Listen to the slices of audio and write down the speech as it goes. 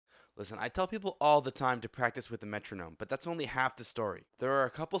Listen, I tell people all the time to practice with a metronome, but that's only half the story. There are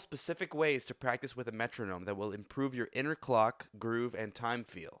a couple specific ways to practice with a metronome that will improve your inner clock, groove, and time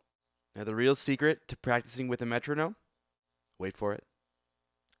feel. Now, the real secret to practicing with a metronome? Wait for it.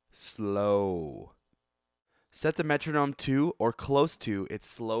 Slow. Set the metronome to or close to its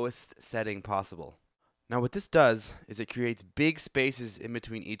slowest setting possible. Now what this does is it creates big spaces in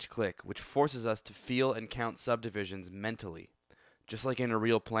between each click, which forces us to feel and count subdivisions mentally, just like in a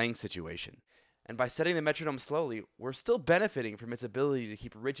real playing situation. And by setting the metronome slowly, we're still benefiting from its ability to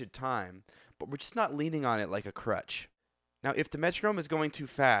keep rigid time, but we're just not leaning on it like a crutch. Now if the metronome is going too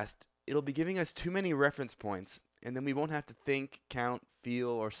fast, it'll be giving us too many reference points, and then we won't have to think, count, feel,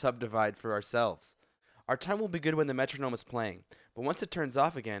 or subdivide for ourselves. Our time will be good when the metronome is playing, but once it turns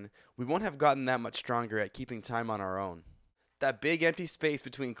off again, we won't have gotten that much stronger at keeping time on our own. That big empty space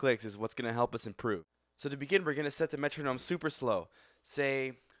between clicks is what's going to help us improve. So to begin, we're going to set the metronome super slow,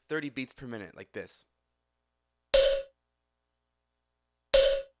 say 30 beats per minute, like this.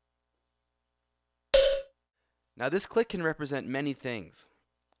 Now this click can represent many things.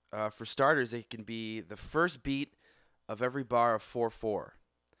 For starters, it can be the first beat of every bar of 4/4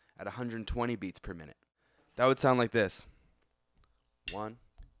 at 120 beats per minute. That would sound like this. 1,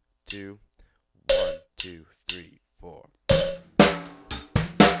 2, 1, 2, 3, 4.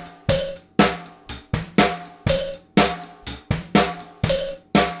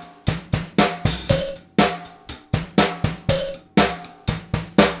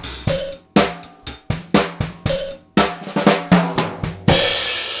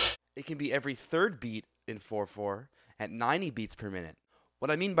 It can be every third beat in 4/4 at 90 beats per minute. What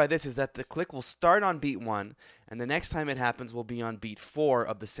I mean by this is that the click will start on beat 1, and the next time it happens will be on beat 4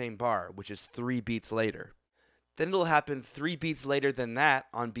 of the same bar, which is 3 beats later. Then it'll happen 3 beats later than that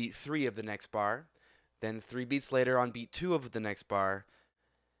on beat 3 of the next bar, then 3 beats later on beat 2 of the next bar,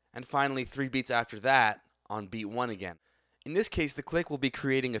 and finally 3 beats after that on beat 1 again. In this case, the click will be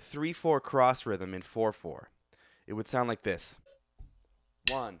creating a 3/4 cross rhythm in 4/4. It would sound like this.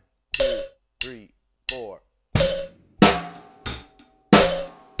 1, 2, 3, 4.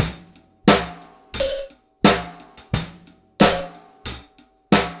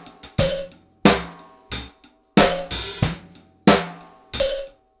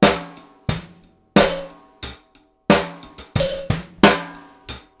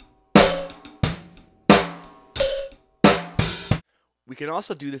 We can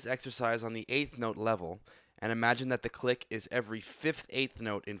also do this exercise on the 8th note level and imagine that the click is every 5th eighth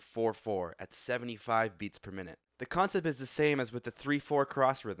note in 4/4 at 75 beats per minute. The concept is the same as with the 3/4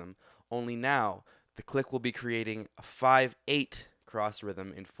 cross rhythm, only now the click will be creating a 5/8 cross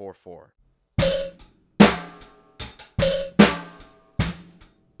rhythm in 4/4.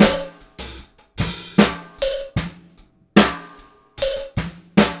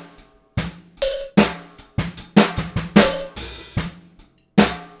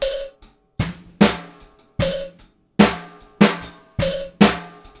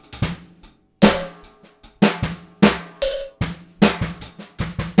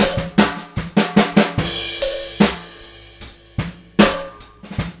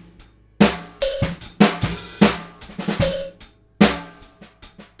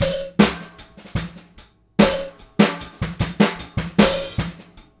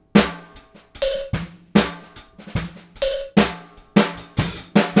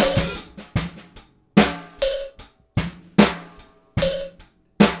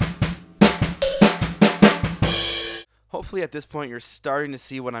 Hopefully at this point you're starting to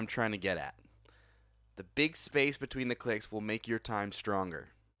see what I'm trying to get at. The big space between the clicks will make your time stronger.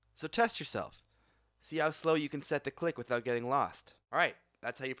 So test yourself. See how slow you can set the click without getting lost. Alright,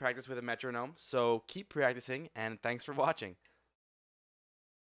 that's how you practice with a metronome, so keep practicing and thanks for watching.